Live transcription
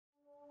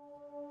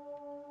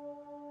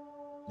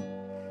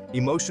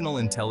Emotional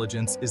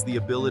intelligence is the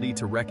ability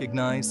to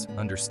recognize,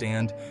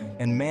 understand,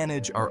 and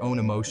manage our own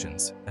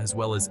emotions, as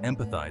well as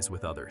empathize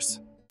with others.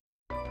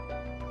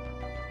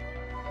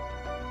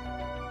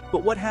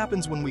 But what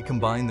happens when we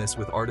combine this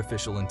with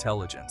artificial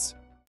intelligence?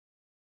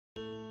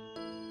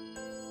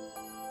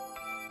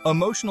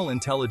 Emotional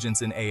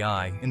intelligence in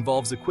AI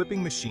involves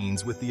equipping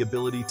machines with the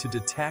ability to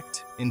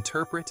detect,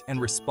 interpret,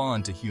 and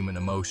respond to human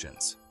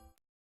emotions.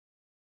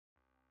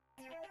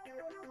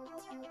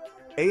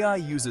 AI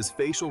uses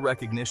facial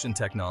recognition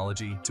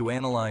technology to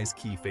analyze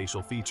key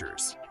facial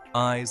features,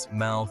 eyes,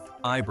 mouth,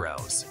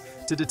 eyebrows,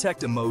 to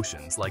detect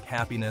emotions like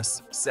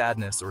happiness,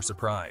 sadness, or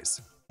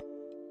surprise.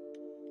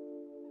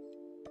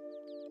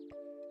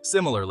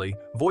 Similarly,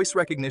 voice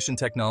recognition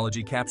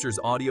technology captures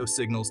audio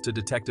signals to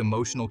detect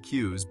emotional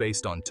cues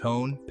based on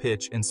tone,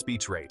 pitch, and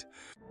speech rate.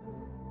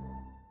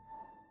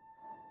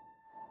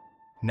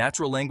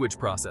 Natural language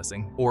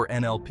processing, or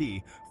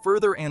NLP,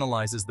 further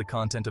analyzes the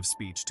content of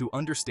speech to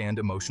understand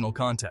emotional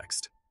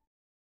context.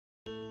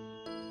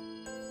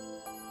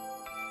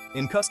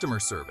 In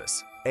customer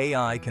service,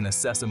 AI can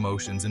assess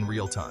emotions in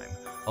real time,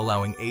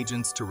 allowing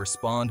agents to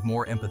respond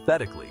more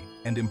empathetically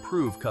and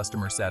improve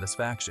customer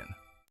satisfaction.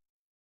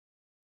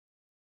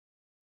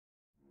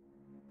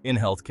 In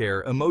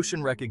healthcare,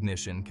 emotion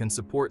recognition can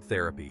support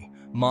therapy,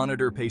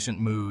 monitor patient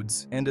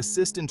moods, and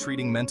assist in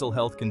treating mental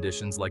health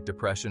conditions like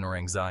depression or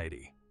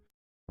anxiety.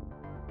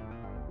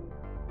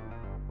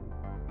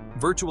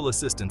 Virtual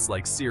assistants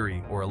like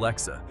Siri or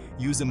Alexa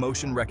use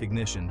emotion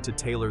recognition to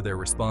tailor their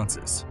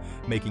responses,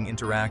 making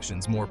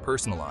interactions more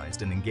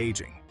personalized and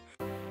engaging.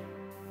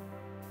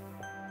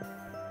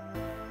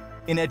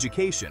 In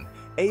education,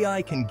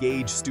 AI can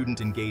gauge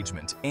student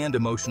engagement and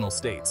emotional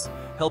states,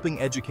 helping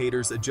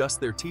educators adjust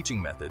their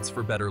teaching methods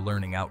for better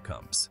learning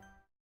outcomes.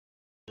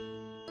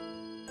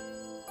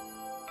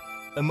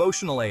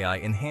 Emotional AI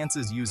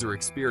enhances user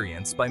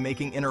experience by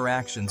making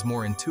interactions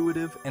more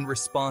intuitive and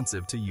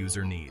responsive to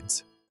user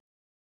needs.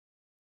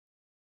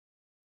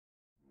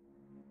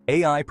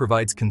 AI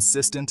provides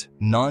consistent,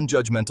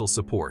 non-judgmental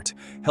support,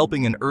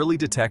 helping in early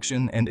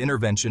detection and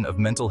intervention of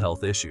mental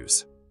health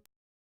issues.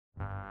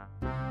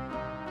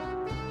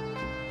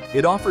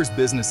 It offers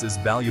businesses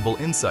valuable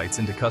insights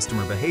into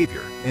customer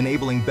behavior,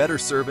 enabling better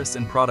service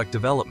and product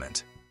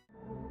development.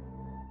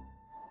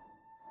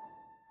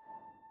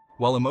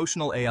 While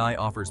emotional AI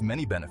offers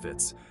many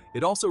benefits,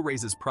 it also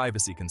raises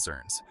privacy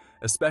concerns,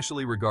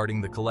 especially regarding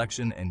the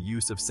collection and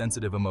use of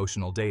sensitive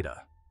emotional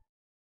data.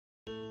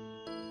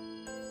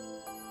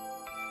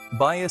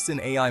 Bias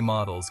in AI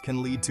models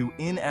can lead to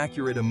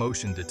inaccurate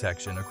emotion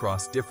detection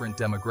across different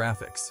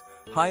demographics,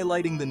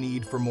 highlighting the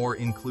need for more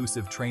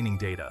inclusive training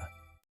data.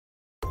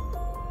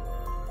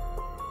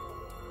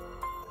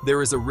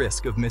 There is a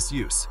risk of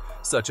misuse,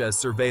 such as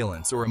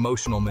surveillance or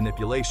emotional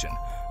manipulation,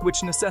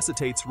 which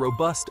necessitates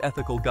robust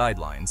ethical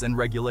guidelines and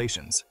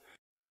regulations.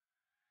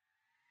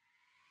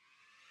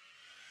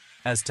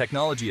 As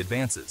technology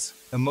advances,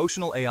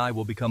 emotional AI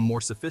will become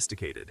more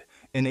sophisticated,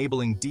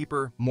 enabling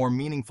deeper, more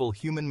meaningful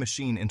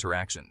human-machine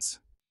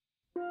interactions.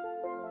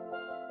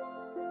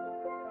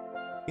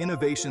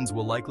 Innovations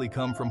will likely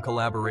come from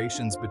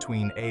collaborations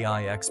between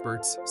AI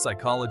experts,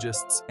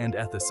 psychologists, and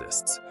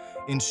ethicists,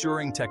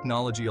 ensuring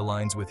technology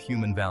aligns with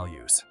human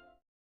values.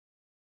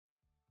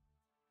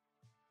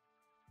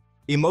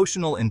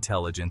 Emotional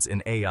intelligence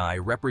in AI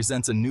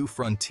represents a new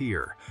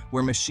frontier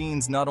where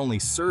machines not only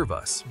serve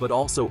us, but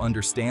also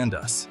understand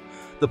us.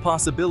 The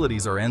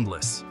possibilities are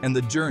endless, and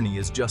the journey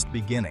is just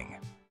beginning.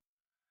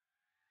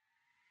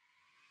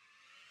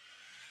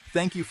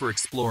 Thank you for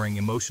exploring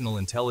emotional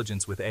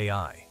intelligence with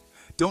AI.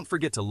 Don't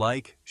forget to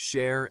like,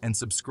 share, and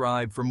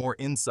subscribe for more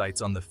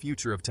insights on the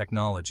future of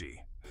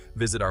technology.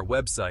 Visit our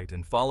website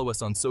and follow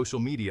us on social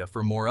media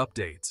for more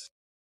updates.